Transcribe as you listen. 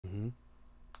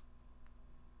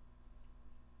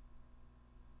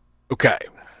Okay.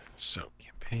 So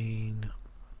campaign,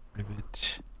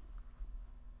 private.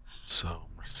 So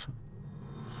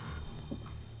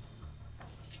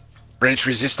French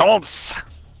resistance.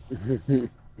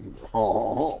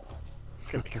 Oh.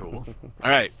 It's gonna be cool. All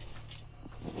right.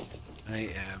 I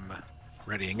am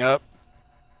readying up.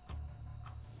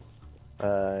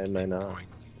 Am I not? Going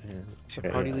Yeah. The Okay,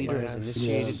 party yeah, leader yeah. has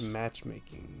initiated Yes.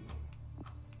 matchmaking.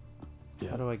 Yeah.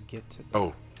 How do I get to that?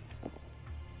 Oh,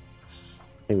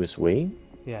 He was waiting?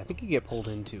 Yeah, I think you get pulled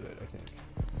into it, I think.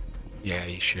 yeah,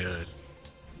 you should.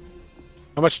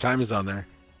 How much time is on there?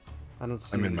 I don't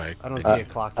see I'm in my- I don't see a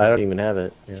clock I yet. don't even have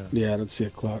it. Yeah. Yeah, I don't see a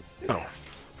clock. Oh,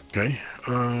 okay.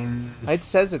 It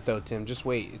says it though, Tim. Just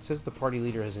wait. It says the party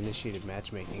leader has initiated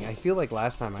matchmaking. I feel like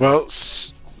last time Well,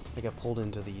 I got pulled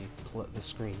into the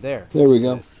screen. There. There we Just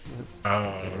go. did it.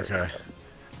 oh, okay.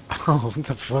 Oh, what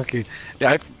the fuck? Yeah,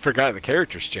 I forgot the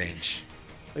characters change.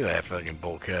 Look at that fucking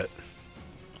bowl cut.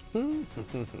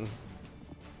 It's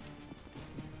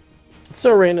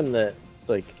so random that it's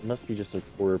like it must be just like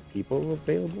 4 people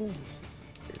available.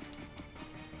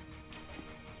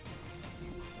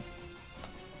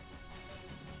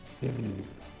 This is weird.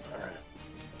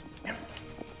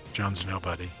 John's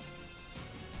nobody.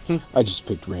 I just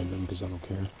picked random because I don't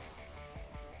care.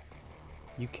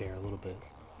 You care a little bit.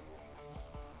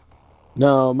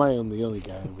 No, the only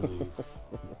guy I really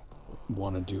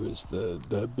want to do is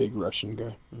the big Russian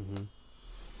guy. Mm-hmm.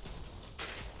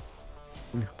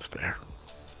 That's fair.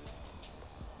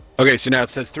 Okay, so now it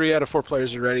says 3 out of 4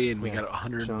 players are ready, and we Yeah, got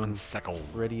 101 Sean. seconds.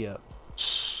 Ready up.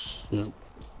 Yeah.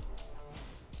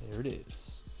 There it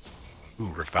is. Ooh,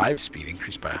 revive speed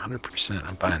increased by 100%.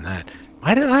 I'm buying that.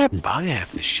 Why did I buy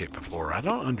half this shit before? I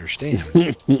don't understand.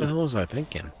 What the hell was I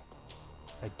thinking?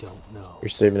 I don't know. You're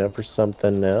saving up for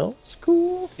something else?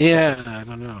 Cool. Yeah, I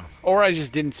don't know. Or I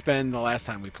just didn't spend the last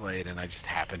time we played, and I just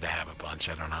happened to have a bunch.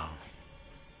 I don't know.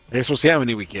 I guess we'll see how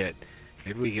many we get.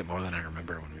 Maybe we get more than I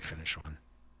remember when we finish one.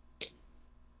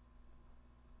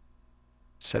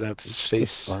 Set out to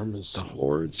face the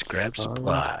hordes, grab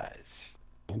supplies.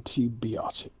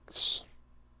 Antibiotics.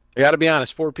 I gotta be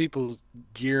honest, 4 people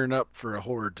gearing up for a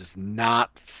horde does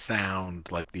not sound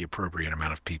like the appropriate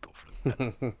amount of people for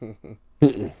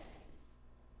that.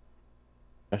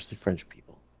 Especially French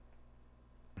people.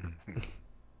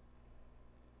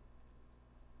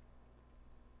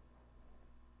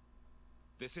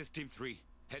 This is Team 3,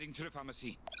 heading to the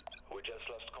pharmacy. We just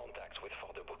lost contact with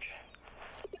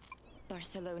Fort-de-Bouc.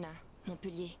 Barcelona,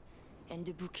 Montpellier, and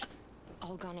Dubuque,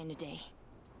 all gone in a day.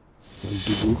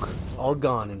 Dubuque. All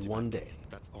gone in one day.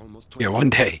 That's almost Yeah, 20 one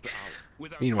day. per hour.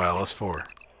 Without Meanwhile, stopping. us 4.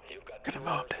 You've got Get 2 him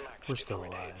hours out. max We're to still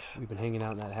grenade. alive. We've been hanging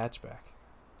out in that hatchback.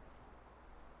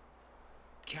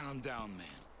 Calm down, man.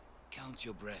 Count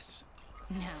your breaths.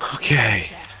 Now, Okay.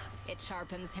 stress. It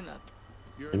sharpens him up.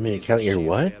 You're You mean a piece count of your shit,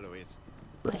 what? Eloise.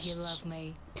 But you love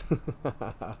me.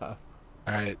 All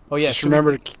right. Oh yeah, Just should we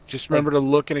remember to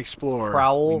look and explore.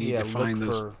 prowl. We need Yeah, to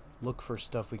find look for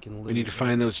stuff we can loot. We need to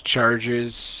find those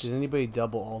charges. Did anybody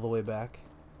double all the way back?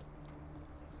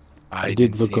 I did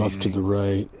didn't look see off to anything. the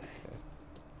right.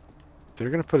 They're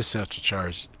gonna put us out to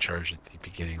charge at the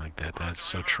beginning like that. That's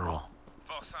so troll.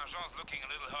 Fort Saint-Jean's looking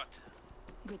a little hot.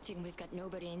 Good thing we've got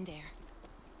nobody in there.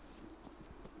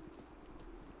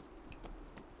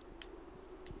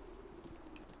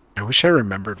 I wish I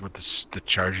remembered what the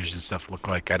charges and stuff look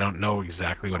like. I don't know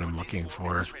exactly what I'm looking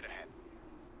for. Straight ahead.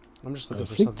 I'm just I looking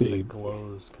for think something they- that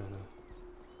glows, kind of.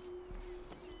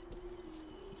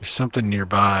 There's something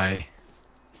nearby.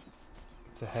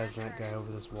 It's a hazmat guy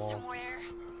over this wall. I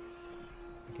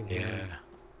can hear Yeah. him.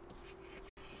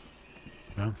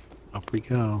 Well, up we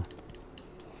go.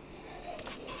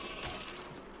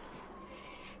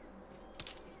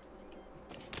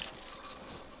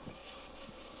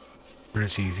 Where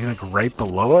is he? Is he like right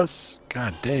below us?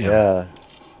 God damn. Yeah.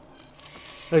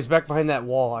 Oh, he's back behind that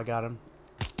wall. I got him.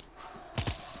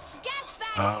 Gas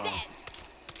bag's Oh. dead.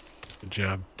 Good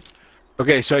job.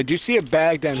 Okay, so I do see a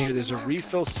bag down here. There's a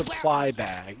refill supply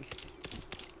bag.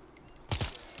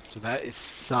 So that is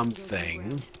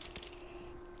something. Not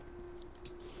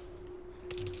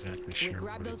exactly We sure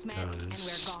grab what those it meds and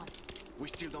does. we're gone. We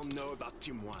still don't know about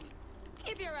Team 1.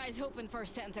 Keep your eyes open for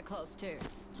Santa Claus too.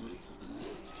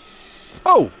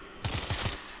 Oh!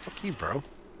 Fuck you, bro.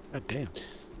 God damn.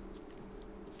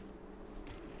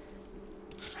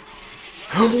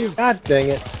 God dang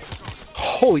it.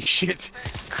 Holy shit.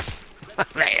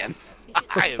 Man.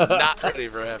 I am not ready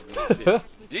for half this shit.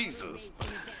 Jesus.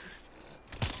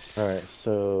 Alright,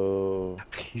 so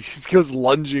He just goes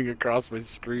lunging across my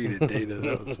screen at data.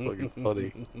 That was fucking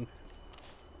funny. Yeah,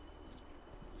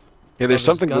 there's there's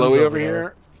something guns glowy over over there.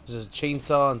 here. There's a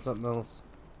chainsaw and something else.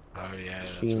 Oh yeah,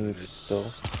 that's what Machine it is.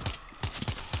 pistol.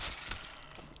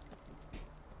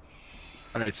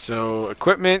 All right, so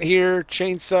equipment here,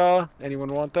 chainsaw.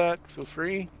 Anyone want that? Feel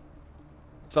free.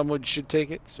 Someone should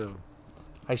take it, so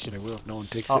I should. I will. No one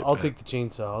takes it. I'll but- take the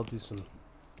chainsaw. I'll do some.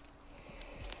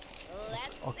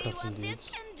 Let's I'll see cut some what this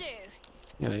dudes. can do.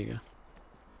 Yeah, there you go.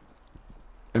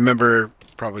 Remember,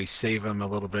 probably save them a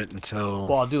little bit until.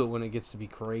 Well, I'll do it when it gets to be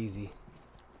crazy.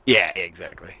 Yeah,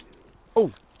 exactly.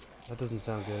 That doesn't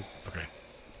sound good. Okay.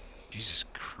 Jesus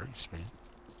Christ,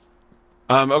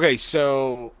 man. Okay,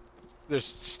 so there's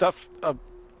stuff.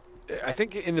 I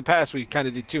think in the past we kind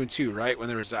of did 2 and 2, right? When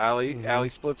there was alley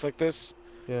splits like this.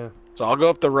 Yeah. So I'll go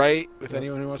up the right with Yep.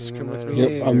 anyone who wants to come with Yep,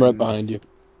 me. Yep, I'm right and- behind you.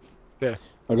 Yeah.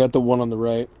 I got the one on the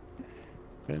right.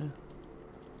 Yeah.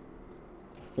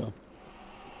 Go.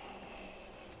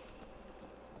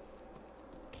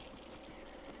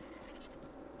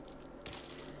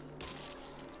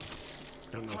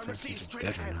 I don't know if Pharmacy he's straight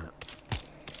dead or ahead. not.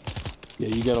 Yeah,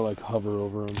 you gotta like hover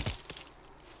over him.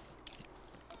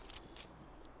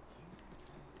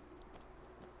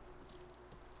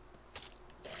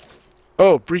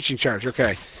 Oh, breaching charge.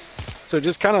 Okay. So it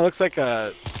just kind of looks like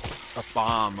a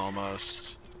bomb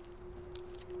almost.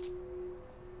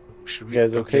 Should we? You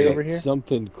guys okay over here?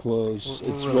 Something close.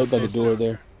 We're It's really right by the close. door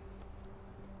there.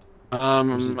 I'm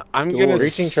door. gonna.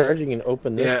 Breaching charge, you can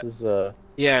open this. Yeah. Is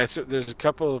Yeah, there's a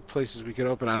couple of places we could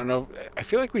open. I don't know. I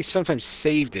feel like we sometimes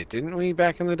saved it, didn't we,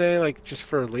 back in the day, like just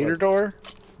for a later Like- door?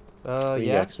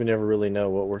 Yeah. 'cause we never really know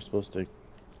what we're supposed to.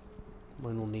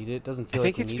 When we'll need it. Doesn't I feel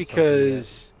think like we it's need something yet.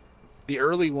 because the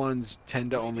early ones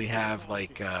tend to only have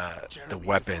like the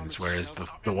weapons, whereas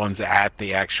the ones at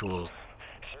the actual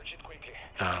Search it quickly.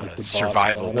 Like the boss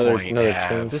survival fight. Another point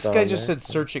have. chainsaw. This guy just there. said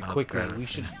search it Oh, quickly. okay. We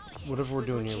should, whatever we're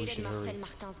doing here, we Located should Marcel hurry.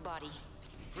 Martin's body.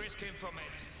 Chris came from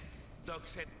it. Doug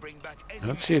said bring back I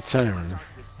don't see a meds and timer. start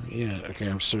with C. Yeah, okay,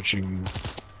 I'm searching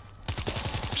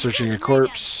a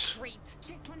corpse.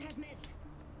 This one has meds.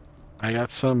 I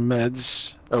got some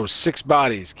meds. Oh, 6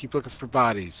 bodies. Keep looking for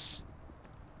bodies.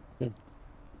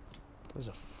 There's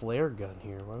a flare gun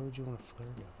here. Why would you want a flare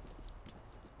gun?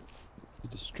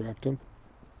 Distract him.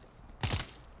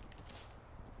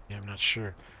 Yeah, I'm not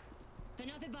sure.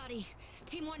 Another body.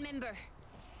 Team 1 member.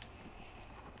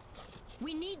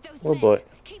 We need those Oh, meds. boy.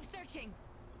 Keep searching.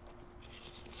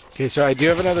 Okay, so I do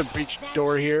have another breach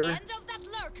door here. End of that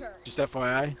lurker. Just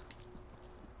FYI.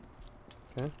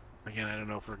 Okay. Again, I don't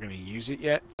know if we're gonna use it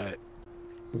yet, but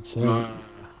What's that?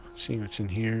 seeing what's in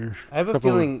here. I have a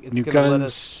Couple feeling it's new gonna let guns.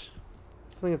 us.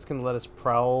 I think it's gonna let us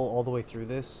prowl all the way through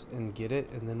this and get it,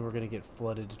 and then we're gonna get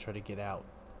flooded to try to get out.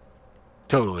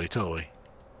 Totally.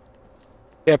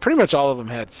 Yeah, pretty much all of them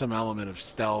had some element of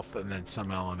stealth and then some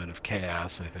element of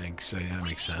chaos, I think. So yeah, that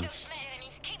makes sense.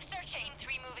 Keep searching.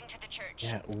 3 moving to the church.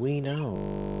 Yeah, we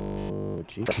know.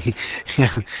 Jeez.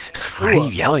 Why are you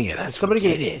yelling at us? Is somebody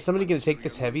Forget gonna it. somebody gonna take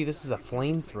this heavy? This is a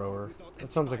flamethrower.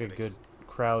 That sounds like a good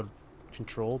crowd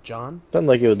control, John. Sounded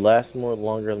like it would last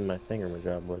longer than my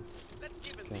thingamajig would.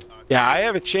 Yeah, I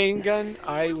have a chain gun.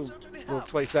 I will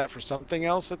replace that for something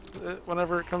else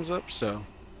whenever it comes up. So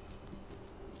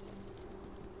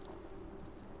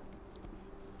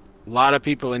a lot of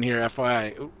people in here,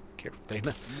 FYI. Ooh, careful,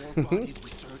 Dana. The more bodies we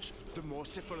search, the more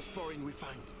cephalosporin we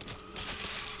find.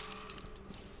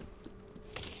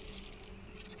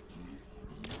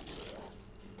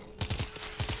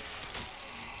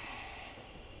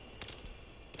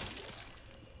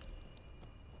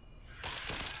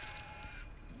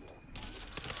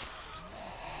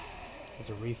 There's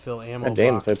a refill ammo God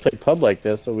damn, box. if I played pub like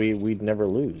this, we'd never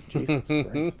lose. Jesus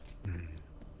Christ.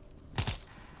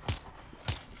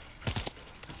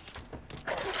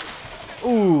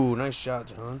 Ooh, nice shot,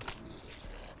 John.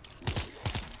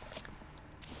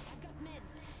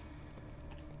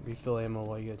 Refill ammo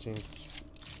while you got a chance.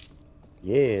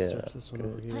 Yeah. Search this one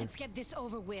over here. Let's get this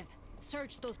over with.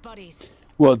 Search those bodies.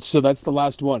 Well, so that's the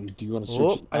last one. Do you want to search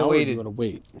Oh, it I now, or do waited. you want to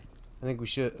wait? I think we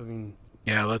should. I mean,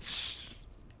 Yeah,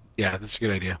 Yeah, that's a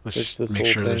good idea. Let's Search just this make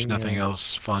whole sure there's thing, nothing yeah.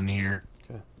 else fun here.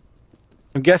 Okay.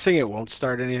 I'm guessing it won't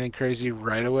start anything crazy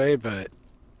right away, but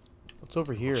what's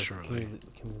over here? Surely.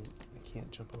 I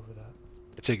can't jump over that.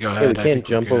 I'd say go Yeah, ahead. we I can't think we're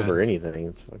jump good. over anything.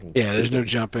 It's fucking Yeah, there's no stupid.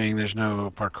 jumping, there's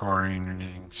no parkouring or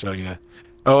anything. So yeah.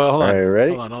 Oh, well, hold on. Alright,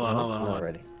 ready? Hold on. No, Hold not on.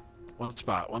 ready. One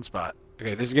spot.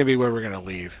 Okay, this is gonna be where we're gonna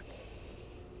leave.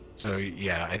 So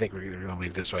yeah, I think we're gonna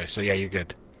leave this way. So yeah, you're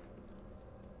good.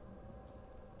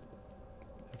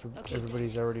 Okay,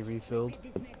 Everybody's already refilled. Get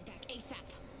these meds back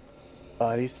ASAP.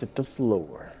 Bodies hit the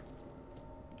floor.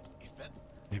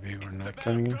 Maybe we're not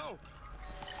coming in.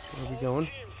 Where are we going?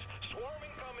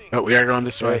 Oh, we are going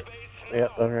this way.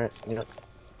 Yep, alright. Yep.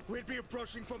 We'll be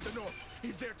approaching from the north.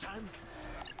 Is there time?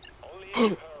 Only if you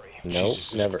hurry. Nope,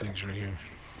 Jesus, never. Things right here.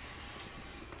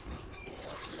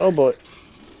 Oh boy.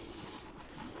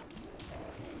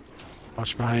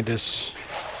 Watch behind us.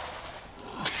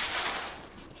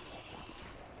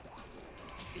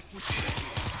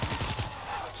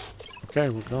 Okay,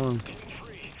 we're going.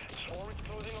 Swarm is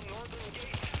closing on northern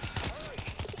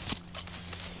gate.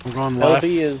 We're going left.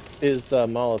 LB is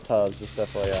Molotovs, just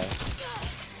FYI.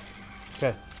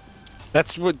 Okay.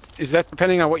 That's what. Is that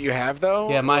depending on what you have though?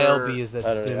 Yeah, my or- LB is that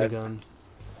I don't know, stim I- gun.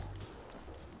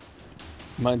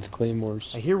 Mine's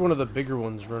Claymores. I hear one of the bigger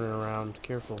ones running around.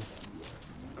 Careful.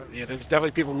 Yeah, there's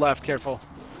definitely people left. Careful.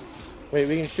 Wait,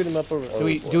 we can shoot him up over.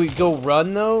 Do we go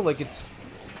run though? Like it's.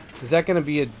 Is that gonna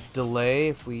be a delay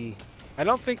if we? I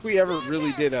don't think we ever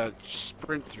really did a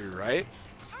sprint through, right?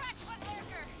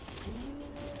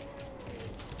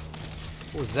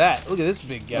 What was that? Look at this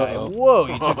big guy. Uh-oh. Whoa,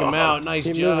 you took him out. Nice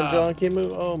Keep job. moving, John. Keep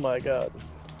moving. Oh my God.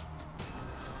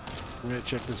 I'm gonna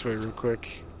check this way real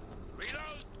quick.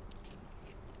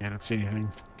 Yeah, I don't see anything.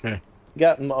 Okay.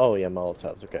 Oh yeah,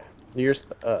 Molotovs. Okay. You're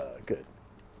good.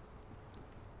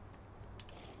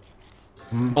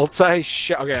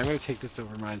 Multi-shot. Okay, I'm gonna take this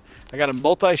over mine. I got a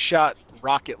multi-shot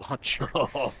rocket launcher.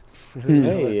 Oh,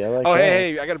 Hey, I like Oh, that.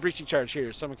 hey, I got a breaching charge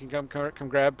here. Someone can come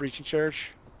grab breaching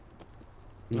charge.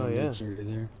 Oh, yeah. It's already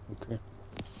there. Okay.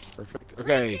 Perfect.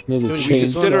 Okay. Another do we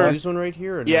chainsaw. consider- use one right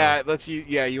here? Or no? Yeah, let's use.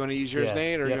 Yeah, you want to use yours, Yeah,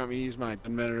 Nate, or yep. you want me to use mine?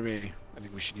 Doesn't matter to me. I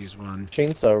think we should use one.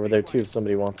 Chainsaw over there too, if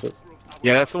somebody wants it.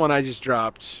 Yeah, that's the one I just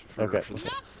dropped. For, Okay. For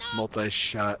the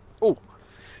multi-shot. Oh,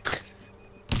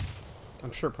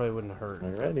 I'm sure it probably wouldn't hurt.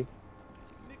 Alrighty.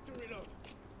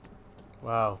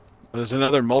 Wow. there's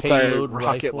another Payload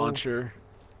multi-rocket rifle. launcher.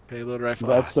 Payload rifle.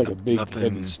 That's like a no- big nothing.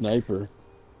 heavy sniper.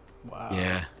 Wow.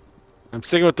 Yeah. I'm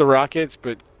sticking with the rockets,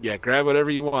 but yeah, grab whatever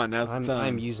you want. Now's the I'm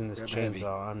time. using this Grab heavy.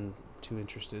 chainsaw. I'm too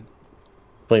interested.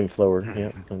 Flamethrower.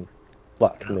 Yep. And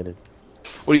lock committed.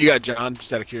 What do you got, John?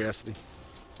 Just out of curiosity.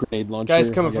 Grenade launcher. Guys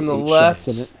coming I got from the 8 left.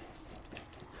 shots in it. And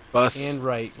Bus.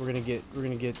 right. We're gonna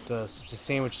get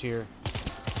sandwiched here.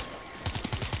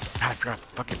 God, I forgot how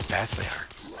fucking fast they are.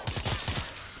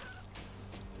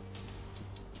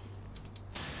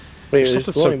 Wait, There's there's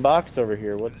a something so- glowing box over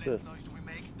here. What's this?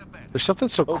 There's something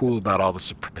so cool about all the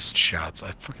suppressed shots.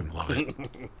 I fucking love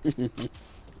it.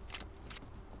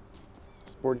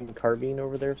 Sporting carbine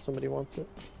over there if somebody wants it.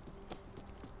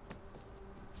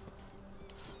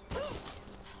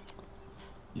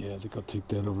 Yeah, I think I'll take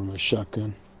that over my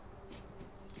shotgun.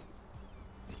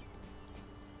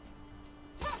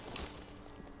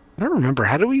 I don't remember.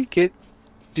 How do we get...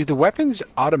 Do the weapons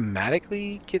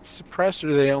automatically get suppressed, or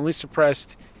are they only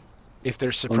suppressed if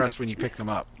they're suppressed when you pick them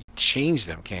up? You change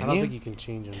them, I can don't you? think you can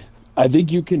change them. I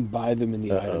think you can buy them in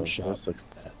the Uh-oh, item shop. this looks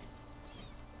bad.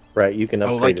 Right, you can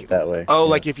Oh, upgrade like- it that way. Oh, Yeah.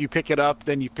 like if you pick it up,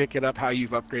 then you pick it up how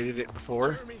you've upgraded it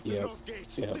before? Yep. Yep.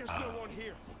 There's no one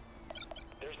here.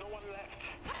 There's no one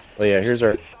left. Oh yeah, here's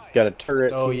our got a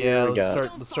turret. Oh here, yeah, we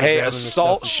got. let's start Hey, grabbing this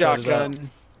assault stuff and set it up.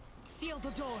 shotgun. Seal the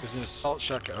door. There's an assault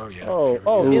shotgun. Oh, yeah. Oh, Here we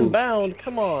oh, go. inbound!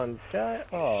 Come on, guy.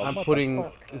 Oh, I'm what the putting.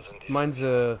 fuck? Mine's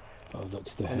Oh,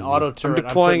 that's the an heavy. auto turret. I'm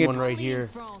deploying putting it- one right here.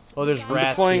 France. Oh, there's We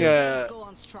rats deploying here. Go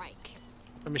on strike.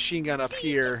 a machine gun up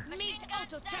here. Meet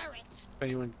auto turret. If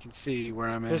anyone can see where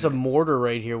I'm at. There's a mortar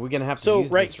right here. We're gonna have to So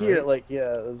use right this, here, right? like yeah,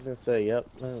 I was gonna say, yep.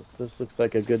 This looks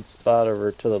like a good spot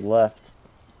over to the left.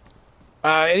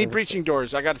 Any breaching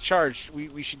doors? I got a charge.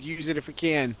 We should use it if we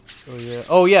can. Oh yeah.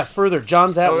 Oh yeah. Further.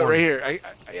 John's at Oh, one. right here.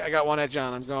 I got one at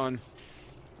John. I'm going.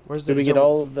 Where's the? Did we is get there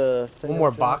all of the? one more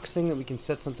box thing that we can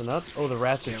set something up? Oh, the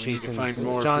rats are Yeah, we need to chasing. find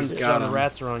more if John, we've John, got the 'em.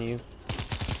 rats are on you.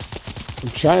 I'm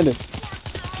trying to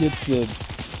get the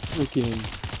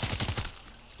freaking.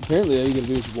 Apparently, all you gotta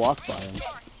do is walk by them.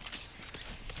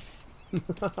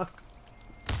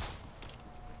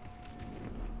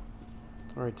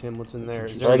 All right, Tim. What's in there?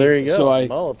 Is interesting. there Oh, any- there you go. So I-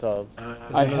 Molotovs. Uh,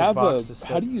 I another have box a. to set.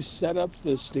 How do you set up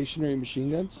the stationary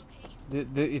machine guns?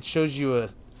 It shows you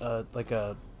like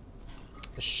a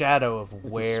shadow of Like a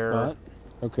where spot?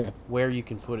 Okay. you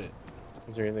can put it.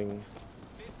 Is there anything?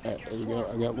 Alright, there we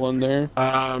go. I got one there.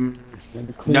 Um. And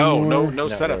a No, claymore. no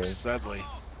Not setups. really. Sadly.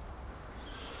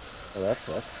 Oh, that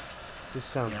sucks. This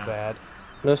sounds Yeah. bad.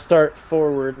 Let's start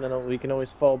forward, and then we can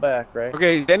always fall back, right?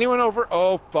 Okay. Is anyone over?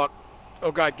 Oh fuck.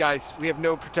 Oh god, guys, we have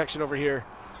no protection over here.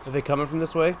 Are they coming from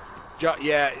this way?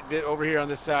 Yeah, over here on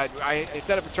this side. I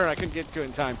set up a turn. I couldn't get to it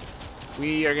in time.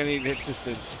 We are gonna need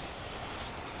assistance.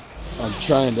 I'm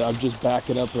trying to. I'm just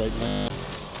backing up right now.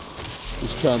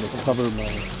 Just trying to cover my.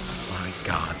 My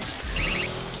god.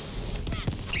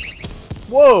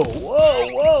 Whoa! Whoa!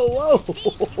 Whoa!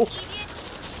 Whoa!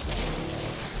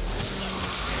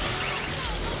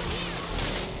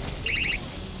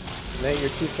 Nate, you're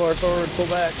too far forward. Pull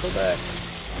back, pull back.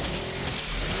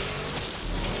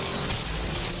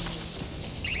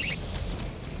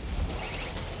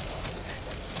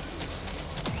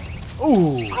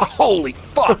 Ooh. Holy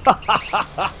fuck!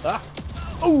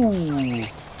 Ooh.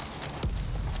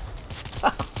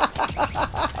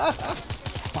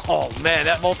 Oh man,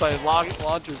 that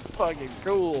multi-launcher is fucking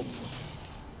cool.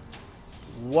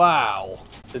 Wow.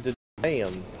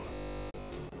 Damn.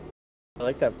 I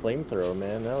like that flamethrower,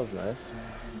 man. That was nice.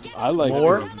 I like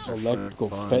More? the electrical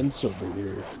fence over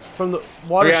here. From the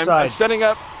water Okay, I'm side. setting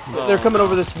up. They're coming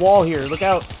over this wall here. Look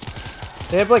out.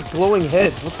 They have like glowing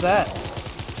heads. What's that?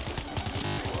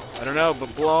 I don't know,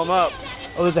 but blow them up.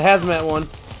 Oh, there's a hazmat one.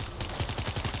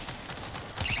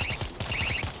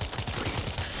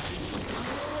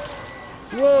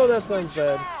 Whoa, that sounds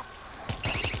bad.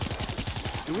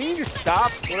 Do we need to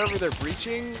stop whatever they're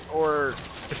breaching or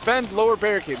defend lower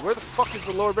barricade? Where the fuck is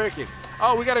the lower barricade?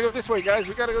 Oh, we gotta go this way, guys.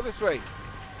 We gotta go this way.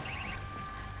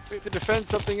 We have to defend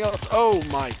something else. Oh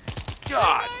my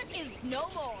god. Is no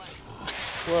more.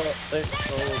 Well,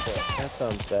 that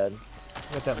sounds bad.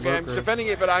 Got that Okay, I'm lurker. defending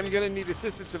it, but I'm gonna need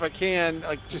assistance if I can,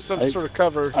 like just some I- sort of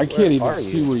cover. I can't even are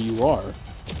see you? where you are.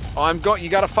 Oh, I'm going. You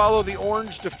gotta follow the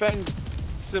orange defend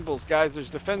symbols, guys. There's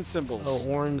defend symbols. Oh,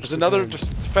 orange. There's another defend.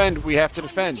 just defend. We have to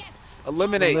defend.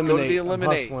 Eliminate. Go to the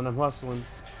eliminate. I'm hustling.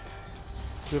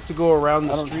 We have to go around I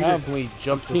the don't street, or have- can we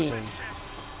jump this can't. thing?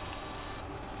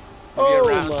 Oh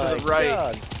around to my the right.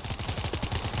 god.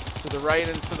 To the right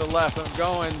and to the left. I'm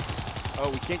going. Oh,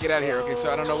 we can't get out of here. Okay,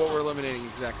 so I don't know what we're eliminating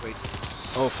exactly.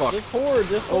 Oh fuck. This horde,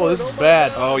 this Oh, horde. this is my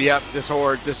bad. God. Oh yep, this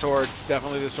horde,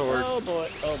 definitely this horde. Oh boy,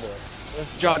 oh boy.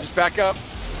 John, just back up.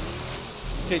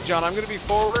 Okay, John, I'm gonna be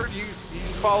forward. You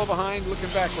follow behind, looking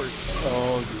backwards.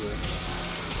 Oh dear.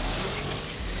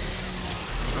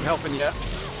 I'm helping you.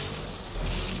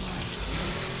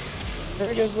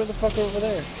 There goes where the fuck over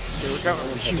there. Here we go.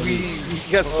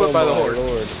 We got split by the my horde.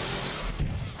 Lord.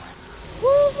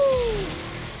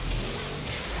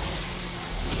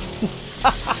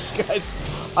 Guys,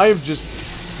 I am just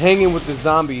hanging with the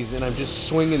zombies, and I'm just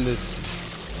swinging this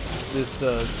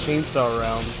chainsaw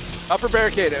around. Upper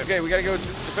barricade. Okay, we gotta go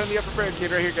defend the upper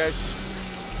barricade right here, guys.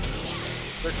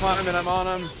 They're climbing. I'm on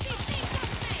them.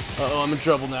 Uh-oh, I'm in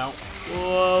trouble now.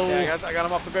 Whoa. Yeah, I got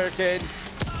them off the barricade.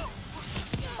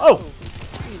 Oh!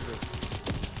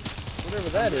 Whatever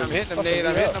that is. I'm hitting them, fucking Nate.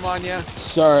 I'm me hitting up. them on you.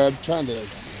 Sorry, I'm trying to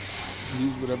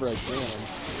use whatever I can.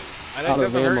 I Out think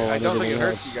of doesn't hurt. ammo I and don't think it everything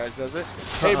hurts else. you guys, does it?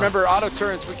 Hey, remember auto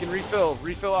turrets? We can refill.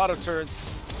 Refill auto turrets.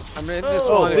 I'm in this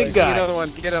Oh, one. big If you see guy. Another one.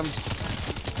 Get him.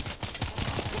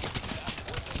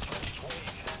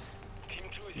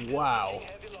 Wow.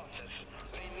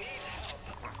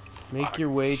 Make your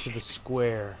way to the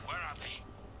square.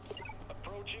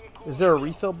 Is there a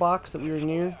refill box that we were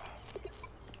near?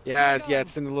 Yeah,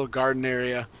 it's in the little garden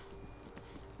area.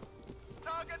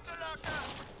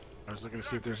 I was looking to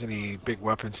see if there's any big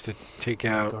weapons to take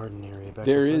out. Garden area. Back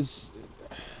There this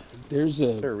way. there's There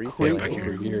a a refill crate back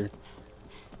over here? here.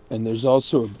 And there's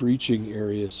also a breaching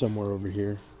area somewhere over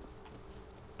here.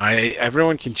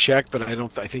 Everyone can check, but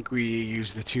I think we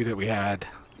used the two that we had.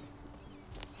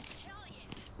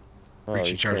 Oh,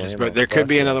 Breaching you charges, kill but ammo. there could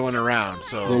be Fuck another it. one around.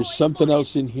 So There's something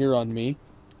else in here on me.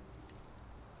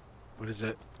 what is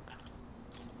it?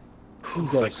 We've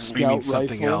got a Like we scout mean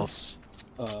something rifle. else.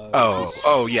 It's a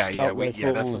Oh yeah, scout yeah,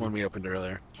 rifle that's the and- one we opened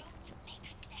earlier.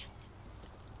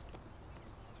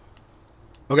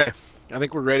 Okay, I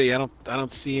think we're ready. I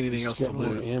don't see anything else to Just got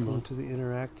more loot. ammo. Going to the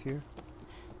interact here.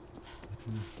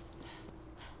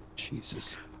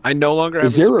 Jesus. I no longer have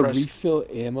Is there a suppressed- refill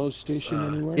ammo station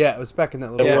anywhere? Yeah, it was back in that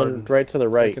The little Yeah. one garden. right to the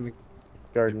right. in the-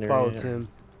 Garden area. Follow Tim.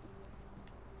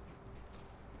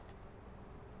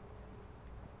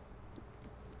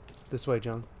 This way,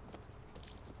 John.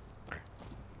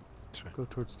 This way. Go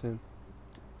towards Tim.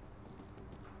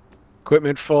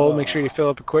 Equipment full. Make sure you fill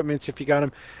up equipments if you got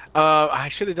them. I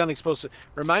should have done explosive.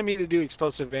 Remind me to do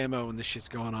explosive ammo when this shit's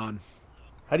going on.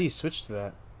 How do you switch to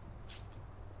that?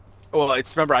 Well,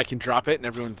 remember I can drop it and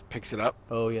everyone picks it up,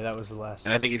 Oh yeah, that was the last.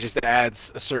 and I think it just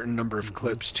adds a certain number of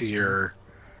clips to your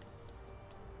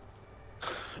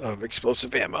of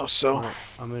explosive ammo. So Alright,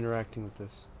 I'm interacting with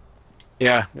this.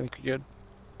 yeah, I think we're good.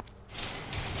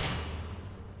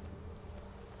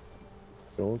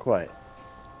 Going quiet.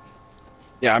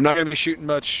 Yeah, I'm not gonna be shooting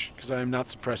much because I'm not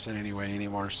suppressing anyway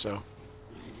anymore. So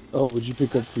Oh, what'd you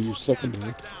pick up for your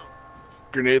secondary?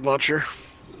 grenade launcher.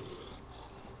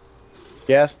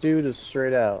 Gas dude is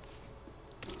straight out.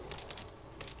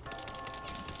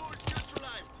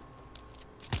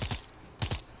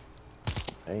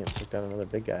 Damn, took down another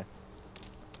big guy.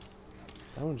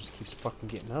 That one just keeps fucking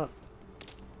getting up.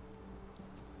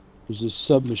 There's a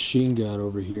submachine gun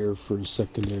over here for a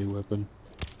secondary weapon.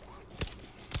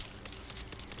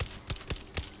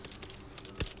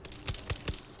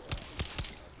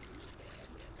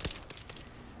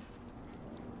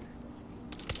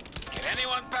 Can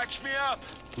anyone patch me up?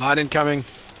 Lot incoming.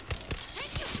 Check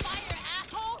your fire,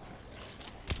 asshole!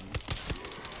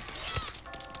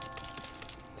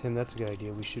 Tim, that's a good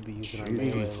idea. We should be using our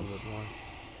melee a little bit more.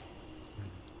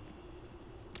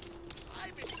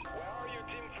 Where are you,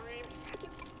 Team 3?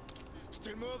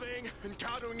 Still moving.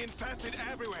 Encountering infested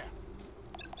everywhere.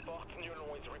 Fort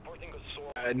Nulon is reporting a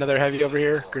sword. Another heavy over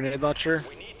here. Grenade launcher.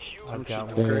 We need you. I've got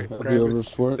Yeah, one. Great. I'll be Grab over it.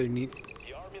 for They it. need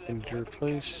The army thing to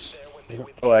replace.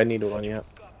 Oh, I need one, yeah.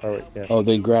 Oh, wait, yeah. Oh,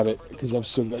 then grab it, because I've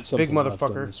still got something Big left on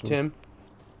motherfucker. this one. Tim,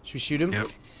 should we shoot him? Yep.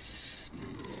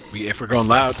 If we're going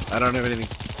loud, I don't have anything.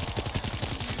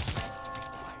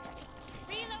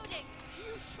 Reloading!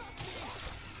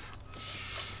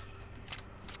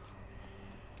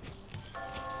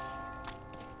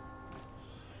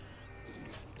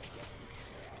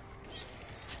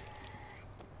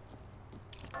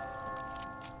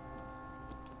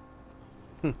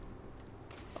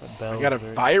 That bell I got a is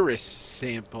very- virus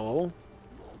sample.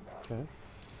 Okay.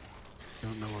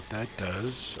 Don't know what that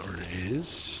does or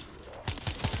is.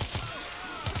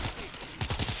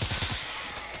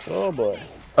 Oh boy.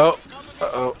 Oh,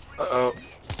 uh-oh, uh-oh.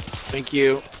 Thank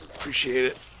you. Appreciate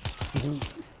it.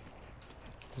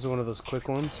 Was it one of those quick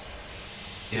ones?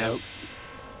 Yeah.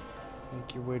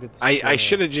 Make your way to the I square.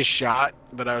 should have just shot,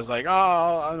 but I was like,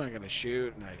 oh, I'm not gonna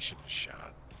shoot, and I should have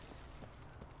shot.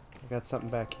 I got something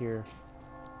back here.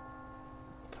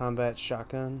 Combat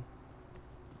shotgun.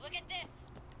 Look at this!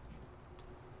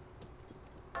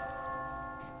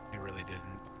 I really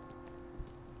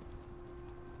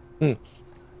didn't.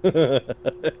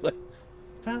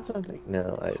 Found something?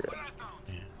 No, I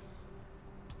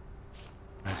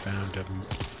found a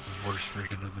worse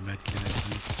version of the medkit, I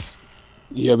think.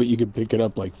 Yeah, but you could pick it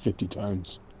up like 50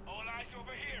 times. All eyes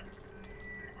over here.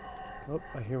 Oh,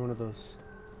 I hear one of those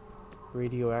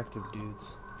radioactive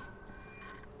dudes.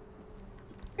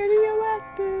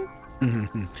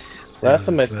 Last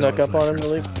time I That snuck was up my on him first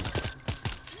really time.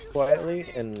 quietly,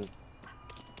 and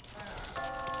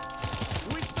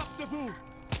We stopped the boom.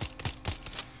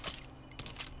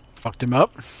 Fucked him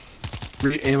up.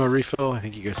 Ammo refill. I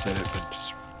think you guys said it, but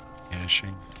just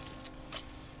caching.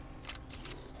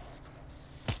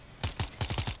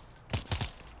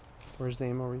 Where's the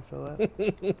ammo refill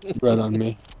at? Right on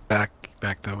me. Back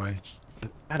that way.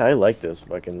 God, I like this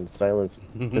fucking silenced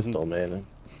pistol, man.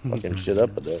 Fucking shit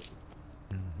up with it.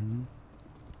 Mm-hmm.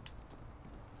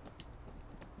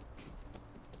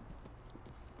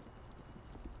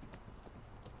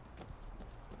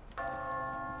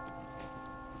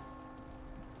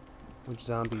 Which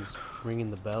zombie's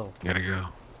ringing the bell? Gotta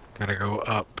go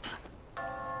up.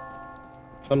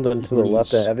 Something to the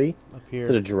left of heavy. Up Is it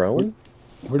a here. drone?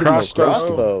 Where did my Crossbow.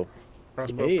 Crossbow.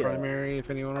 Crossbow Yeah. primary if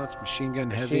anyone wants. Machine gun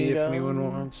heavy Machine if gun, anyone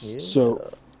wants. yeah.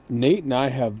 So, Nate and I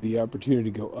have the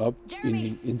opportunity to go up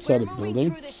Jeremy, inside a we're moving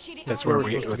building. through the shitty That's where where we're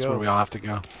we. supposed to That's go. where we all have to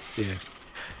go. Yeah.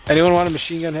 Anyone want a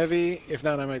machine gun heavy? If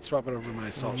not, I might swap it over to my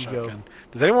assault You go. shotgun.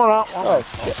 Does anyone want my Oh,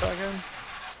 assault shit. shotgun?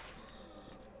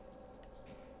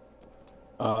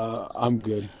 I'm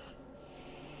good.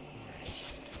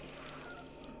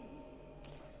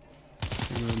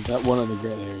 And that one on the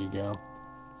ground, there you go.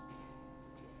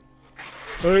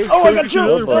 Oh, I got you!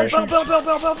 Oh, boy.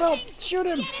 Bell! Shoot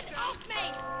him! Get it off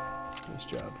me! Nice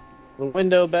job. The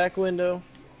window, back window.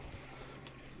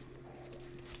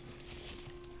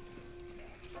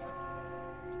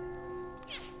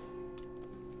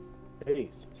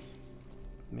 Jesus.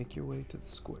 Make your way to the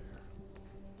square.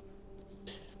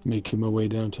 Making my way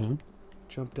downtown.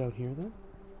 Jump down here then.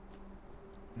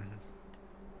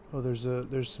 Oh,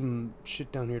 there's some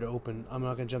shit down here to open. I'm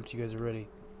not gonna jump till you guys are ready.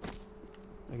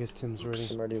 I guess Tim's ready.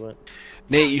 Tim already went.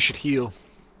 Nate, you should heal.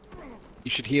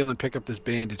 You should heal and pick up this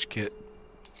bandage kit.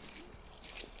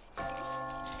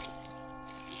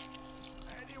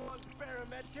 Anyone spare a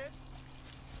med kit?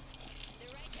 They're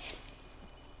right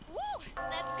there. Woo!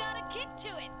 That's got a kick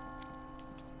to it.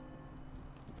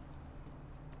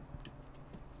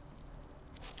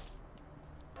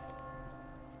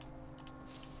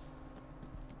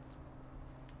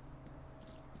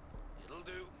 It'll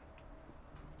do.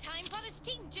 Time for the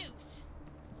steam juice.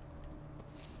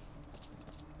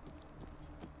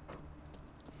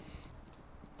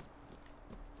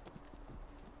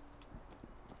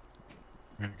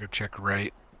 I'm gonna go check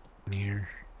right near.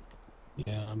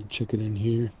 Yeah, I'm checking in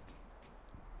here.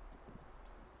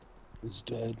 He's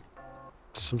dead.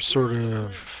 Some sort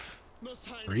of No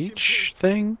sign of breach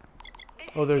thing.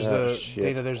 Oh, there's Oh, a shit.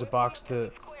 Dana. There's a box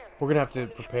to. We're gonna have to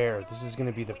prepare. This is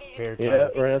gonna be the prepare time. Yeah,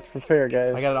 we're gonna have to prepare,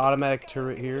 guys. I got an automatic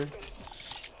turret here.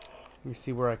 Let me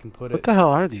see where I can put What it. the hell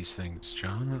are these things,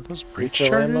 John? Are those breach Refill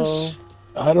charges? ammo.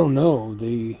 I don't know.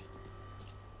 They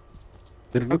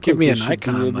They don't look give like me they an should be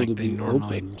icon able like to they be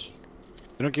normally. opened.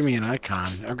 They don't give me an icon.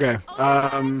 Okay.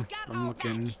 I'm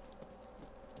looking.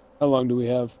 How long do we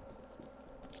have?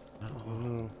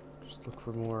 Oh, just look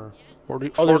for more.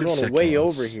 40, Oh, there's 40 one way seconds.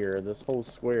 over here. This whole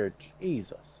square.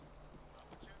 Jesus.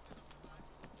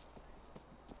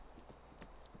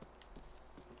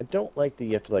 I don't like that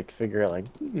you have to like figure out like,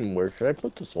 where should I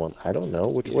put this one? I don't know.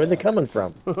 Where are they coming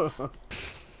from? I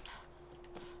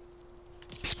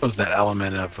suppose that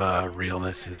element of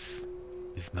realness is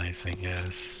nice, I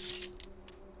guess.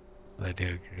 I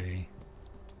do agree.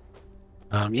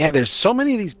 Yeah, there's so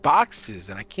many of these boxes,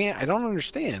 and I don't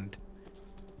understand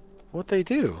what they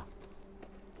do.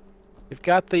 They've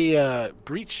got the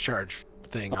breach charge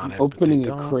thing on I'm it. but they opening a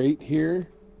don't- crate here.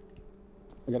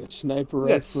 I got a sniper We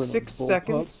got rifle and a 6 bullpup.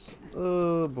 seconds.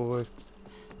 Oh boy.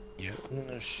 Yep.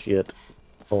 Oh, shit.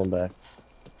 Pulling back.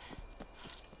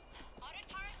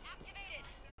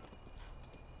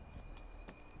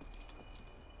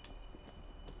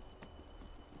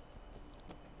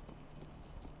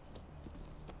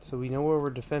 So we know where we're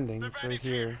defending. It's right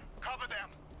here. Cover them.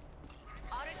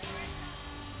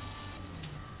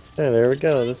 Yeah, there we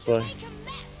go. This way.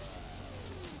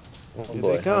 Oh Here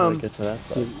boy, they how do come. I get to that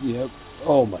side? Yep.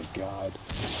 Oh my god.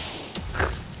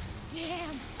 Damn,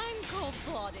 I'm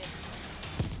cold-blooded.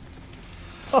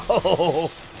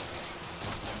 Oh.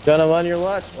 Gun him on your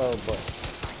watch. Oh boy.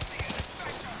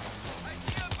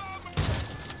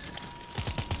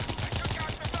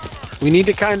 We need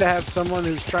to kind of have someone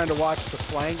who's trying to watch the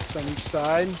flanks on each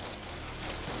side,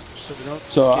 so we don't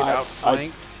So get I-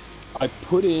 outflanked. I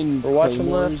put in We're watching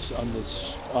claymores on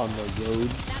the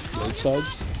road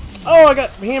sides. Oh, I got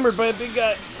hammered by a big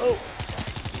guy. Oh.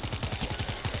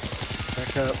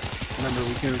 Back up. Remember,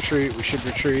 we can retreat. We should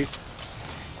retreat.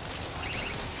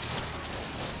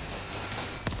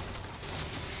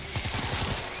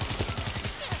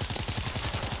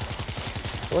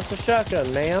 What's a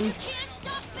shotgun, ma'am? Can't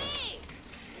stop me!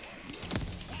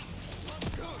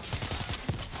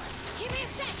 Give me a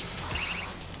sec.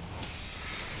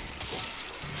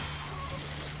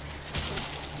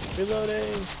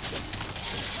 Reloading.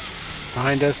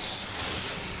 Behind us.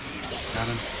 Got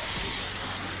him.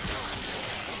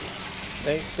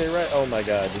 Thanks, stay right. Oh my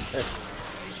god.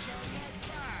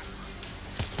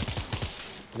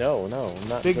 No, I'm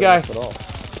not Big doing guy. this at all.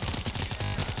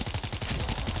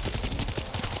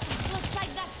 Looks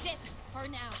like that's it for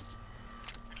now.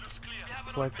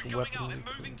 Collect weapon.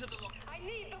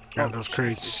 Grab those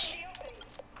crates.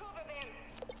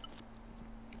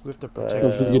 We have to protect.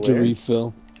 Don't forget to where?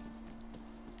 refill.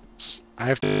 I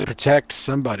have to protect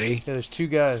somebody. Yeah, there's 2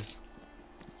 guys.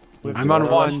 We have I'm to on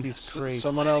collect one. These crates.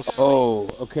 Someone else. Oh,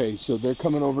 okay. So they're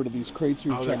coming over to these crates.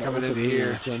 You're Oh, they're trying to coming open in them,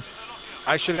 here. Jen.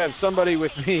 I should have somebody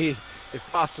with me, if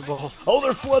possible. Oh,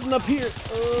 they're flooding up here.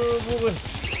 Oh boy.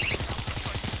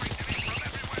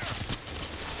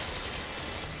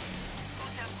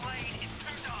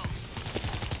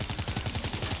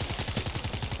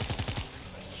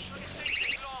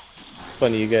 It's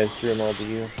funny you guys drew them all to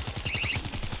you.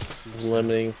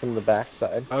 Limiting from the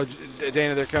backside. Oh,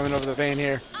 Dana, they're coming over the van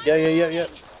here. Yeah.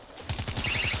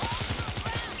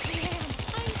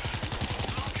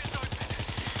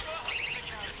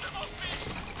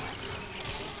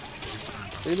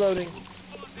 Reloading.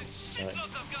 Nice.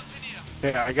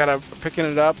 Yeah, I gotta picking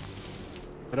it up.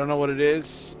 I don't know what it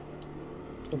is.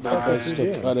 What the fuck is he Still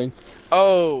doing? cutting.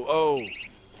 Oh,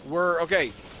 we're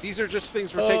okay. These are just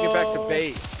things we're taking back to Oh.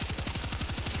 base.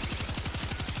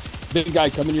 Big guy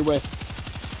coming your way.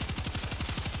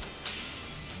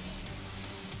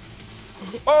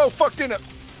 Oh, fuck, Dana.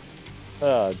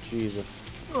 Oh, Jesus.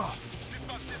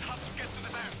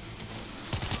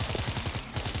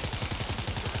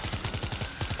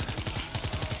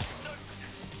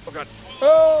 Oh god.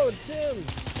 Oh, Tim!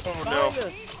 Oh Find no.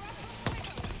 us.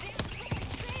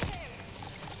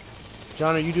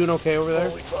 John, are you doing okay over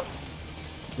there?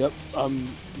 Yep.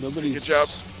 Nobody's. Good job.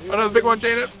 Another big one,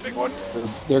 Dana. Big one.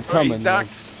 They're Oh, coming. he's though. docked.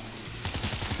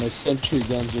 My sentry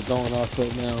guns are going off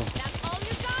right now. That's all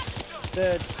you got?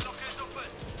 Dead.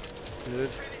 Good.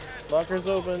 Locker's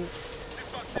open.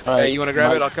 All right. Hey, you wanna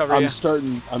grab it? I'll cover I'm ya.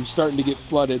 I'm starting to get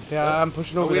flooded. Yeah, I'm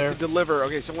pushing Oh, over we there. have to deliver.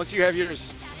 Okay, so once you have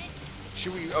yours,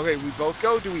 should we? Okay, we both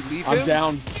go. Do we leave him? I'm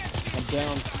down. I'm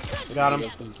down. Got him.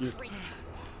 Thank you.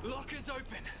 Lockers open.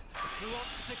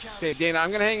 Lots to count. Okay, Dana,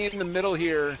 I'm gonna hang in the middle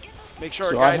here. Make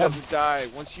sure So our I guy have- doesn't die.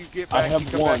 Once you get I back, have you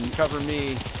come one. back and cover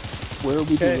me. Where are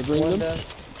we delivering one them? down.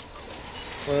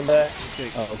 One in the back.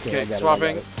 Oh, okay. Okay, I got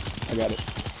swapping. it. I got it.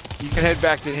 You can head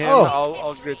back to him. Oh.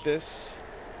 I'll grit this.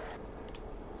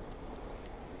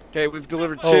 Okay, we've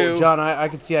delivered Oh, two. John, I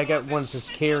can see I got one that says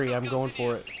carry. I'm going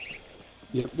for it.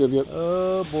 Yep.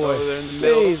 Oh, boy. Oh, they're in the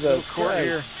middle Jesus court Christ.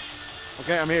 here.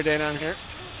 Okay, I'm here, Dana. I'm here.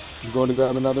 I'm going to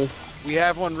grab another. We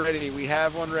have one ready. We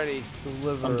have one ready.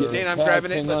 Deliver. I'm getting- Dana, I'm Tag,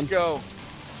 grabbing it. hang Let's on. go.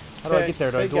 How do I Okay, get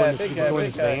there? Do I big go guy, in this, big does it guy, go in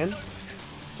big this guy. van?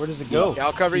 Where does it go? Yeah,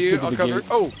 I'll cover Just you. go I'll to the cover. gate.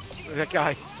 Oh, that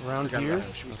guy. Around Forgot here? about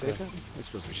him. Should we save him? I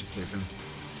suppose we should save him.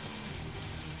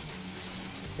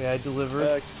 Okay, I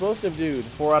delivered. Explosive dude.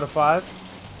 4 out of 5.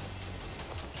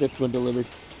 Fifth one delivered.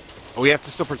 Oh, we have to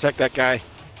still protect that guy.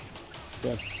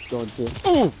 Yeah, going to.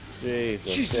 Oh,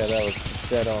 Jesus. Jesus. Yeah, that was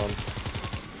dead on.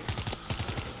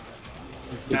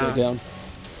 Get that down.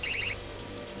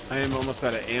 I am almost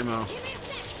out of ammo.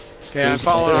 Okay, I'm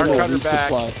following our Ammo cutter back.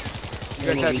 resupply. You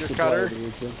guys Ammo have your resupply cutter? over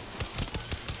here, too.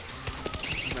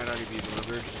 Might already be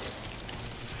delivered.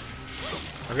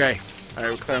 Okay.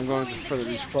 Alright, I'm going for the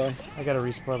resupply. I gotta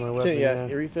resupply my weapon. Yeah,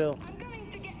 you refill.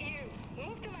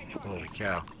 Holy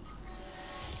cow.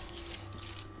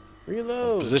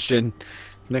 Reload. Position.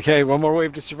 Okay, one more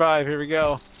wave to survive. Here we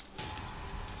go.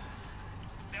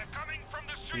 They're coming from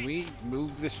the Can street. we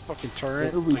move this fucking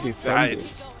turret? Where are we Like it's, defending?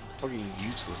 it's fucking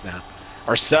useless now.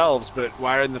 Ourselves, but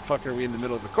why in the fuck are we in the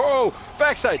middle of the Oh!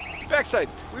 Backside! Backside!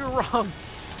 We were wrong!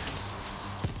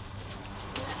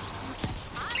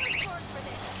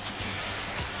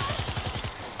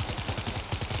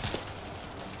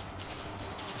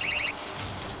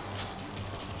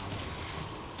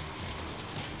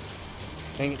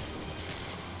 Dang it.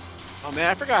 Oh man,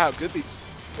 I forgot how good these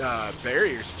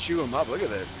barriers chew them up. Look at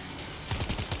this.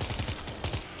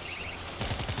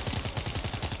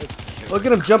 Look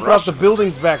at him jumping off the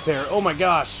buildings back there. Oh my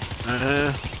gosh.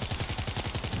 Uh-huh.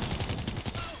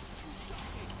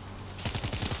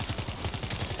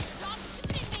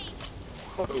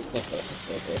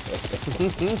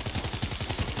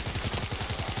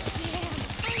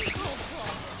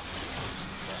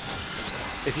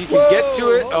 If you can get to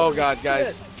it, oh god,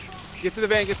 guys. Get to the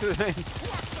van, get to the van.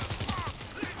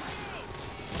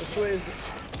 Which way is it?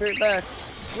 Straight back.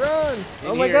 Run!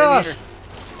 Oh In my here, in gosh. here.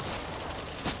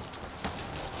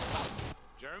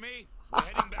 Jeremy, we're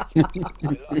heading back.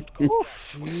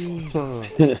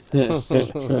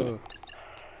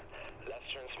 Last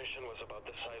transmission was about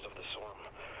the size of the swarm.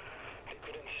 They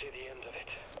couldn't see the end of it.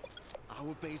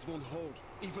 Our base won't hold,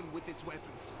 even with its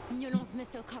weapons. Nulon's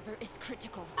missile cover is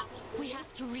critical. We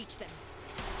have to reach them.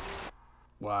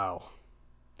 Wow.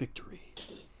 Victory.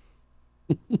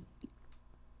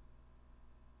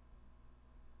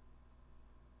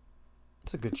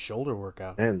 It's a good shoulder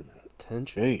workout. And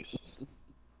Tension. jeez.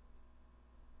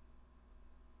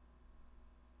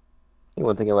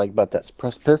 One thing I like about that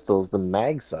suppressed pistol is the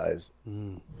mag size.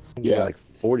 Mm. You get Yeah. like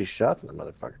 40 shots in the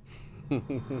motherfucker.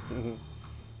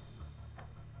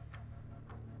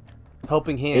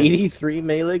 Helping hand. 83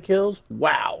 melee kills?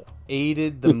 Wow.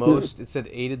 Aided the most. It said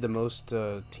aided the most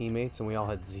teammates, and we all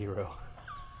had 0.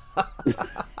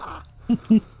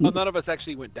 Well, none of us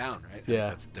actually went down, right? I think Yeah.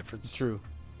 that's the difference. True.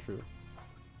 True.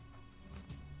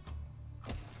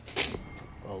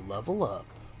 Well, level up.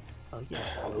 Oh yeah.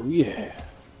 Oh yeah.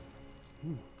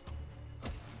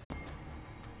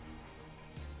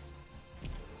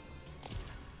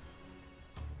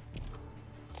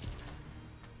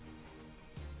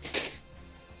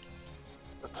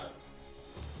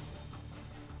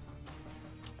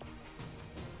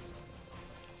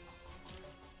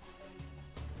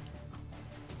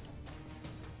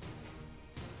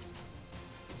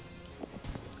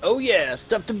 Oh yeah,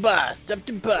 stuff to buy, stuff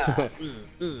to buy.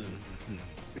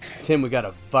 Tim, we got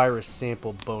a virus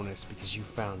sample bonus because you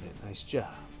found it. Nice job.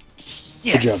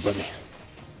 Good job, buddy.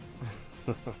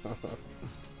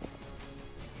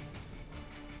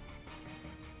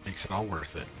 Makes it all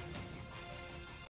worth it.